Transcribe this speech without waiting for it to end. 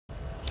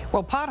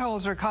Well,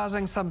 potholes are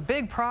causing some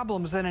big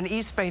problems in an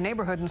East Bay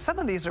neighborhood, and some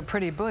of these are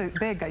pretty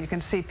big. You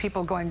can see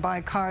people going by,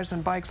 cars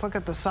and bikes. Look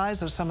at the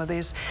size of some of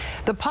these.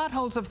 The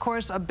potholes, of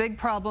course, a big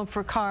problem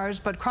for cars,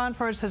 but KRON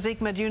 4's Haaziq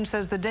Madyun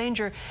says the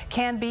danger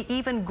can be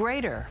even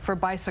greater for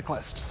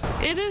bicyclists.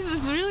 It is.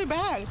 It's really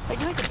bad.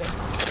 Like, look at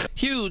this.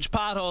 Huge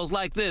potholes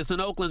like this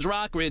in Oakland's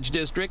Rock Ridge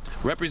district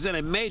represent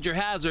a major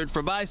hazard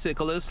for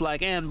bicyclists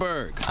like Ann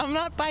Berg. I'm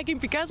not biking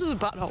because of the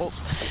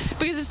potholes,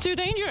 because it's too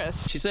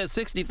dangerous. She says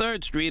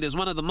 63rd Street is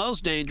one of the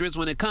most dangerous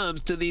when it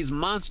comes to these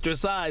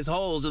monster-sized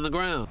holes in the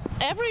ground.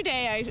 Every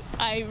day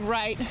I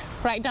ride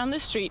right down the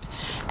street,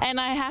 and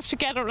I have to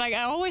get, like,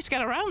 I always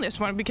get around this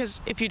one, because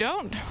if you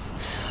don't,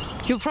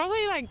 you'll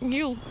probably, like,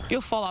 you'll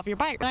fall off your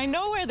bike. I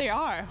know where they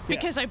are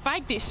because I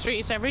bike these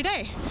streets every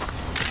day.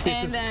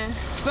 And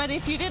but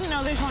if you didn't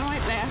know, there's one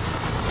right there.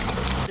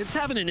 It's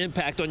having an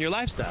impact on your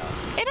lifestyle.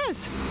 It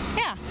is,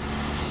 yeah.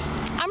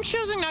 I'm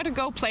choosing not to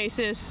go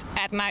places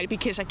at night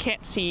because I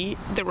can't see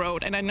the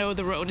road, and I know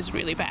the road is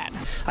really bad.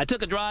 I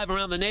took a drive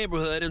around the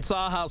neighborhood and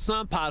saw how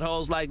some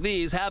potholes like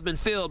these have been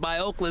filled by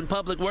Oakland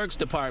Public Works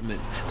Department.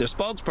 Their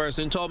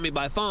spokesperson told me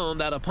by phone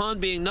that upon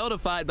being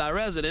notified by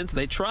residents,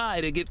 they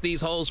try to get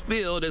these holes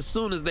filled as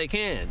soon as they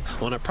can,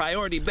 on a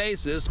priority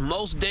basis,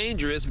 most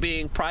dangerous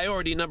being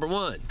priority number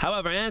 1.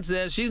 However, Ann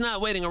says she's not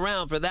waiting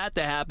around for that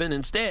to happen.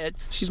 Instead,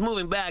 she's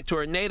moving back to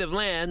her native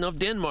land of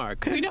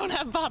Denmark. We don't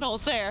have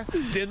potholes there.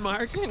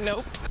 Denmark?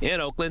 Nope. In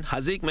Oakland,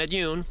 Haaziq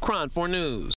Madyun, KRON 4 News.